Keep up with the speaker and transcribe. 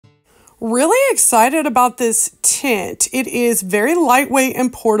Really excited about this tent. It is very lightweight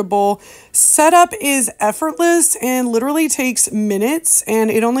and portable. Setup is effortless and literally takes minutes,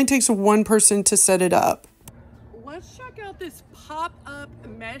 and it only takes one person to set it up. Let's check out this pop-up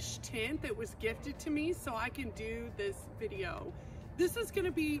mesh tent that was gifted to me so I can do this video. This is going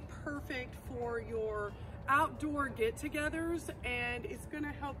to be perfect for your outdoor get-togethers, and it's going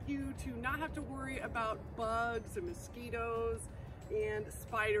to help you to not have to worry about bugs and mosquitoes and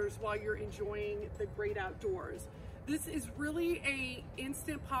spiders while you're enjoying the great outdoors. This is really a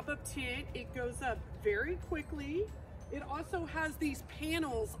instant pop-up tent. It goes up very quickly. It also has these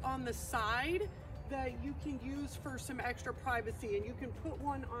panels on the side that you can use for some extra privacy, and you can put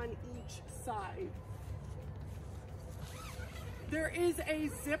one on each side. There is a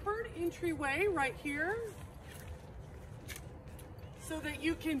zippered entryway right here so that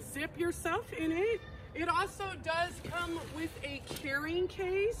you can zip yourself in it. It also does come with a carrying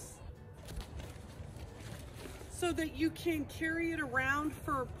case so that you can carry it around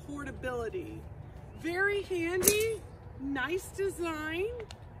for portability. Very handy, nice design,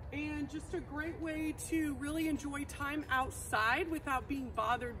 and just a great way to really enjoy time outside without being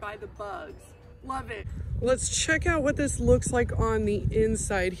bothered by the bugs. Love it. Let's check out what this looks like on the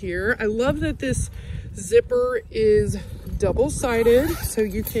inside here. I love that this zipper is double-sided, so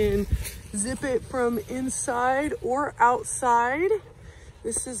you can zip it from inside or outside.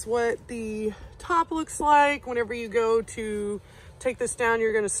 This is what the top looks like. Whenever you go to take this down,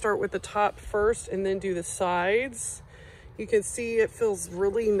 you're going to start with the top first and then do the sides. You can see it feels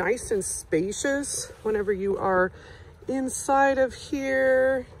really nice and spacious whenever you are inside of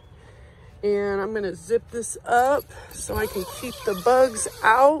here. And I'm going to zip this up so I can keep the bugs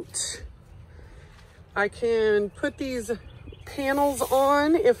out. I can put these panels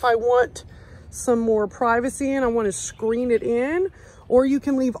on if I want some more privacy and I want to screen it in, or you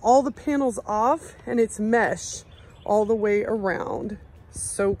can leave all the panels off and it's mesh all the way around.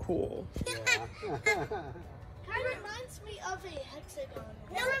 So cool. Yeah. Kind of reminds me of a hexagon.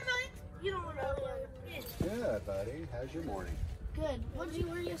 Never mind. You don't remember. Good, buddy. How's your morning? Good. What did you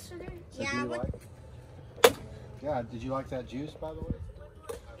wear yesterday? So yeah. Did you like that juice, by the way?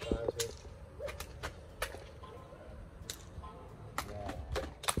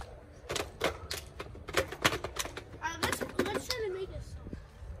 Let's try to make a song.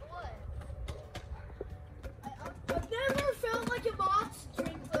 What? I've never felt like a boss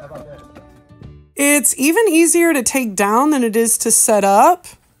drink. How about that? It's even easier to take down than it is to set up.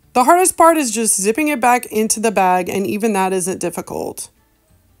 The hardest part is just zipping it back into the bag, and even that isn't difficult.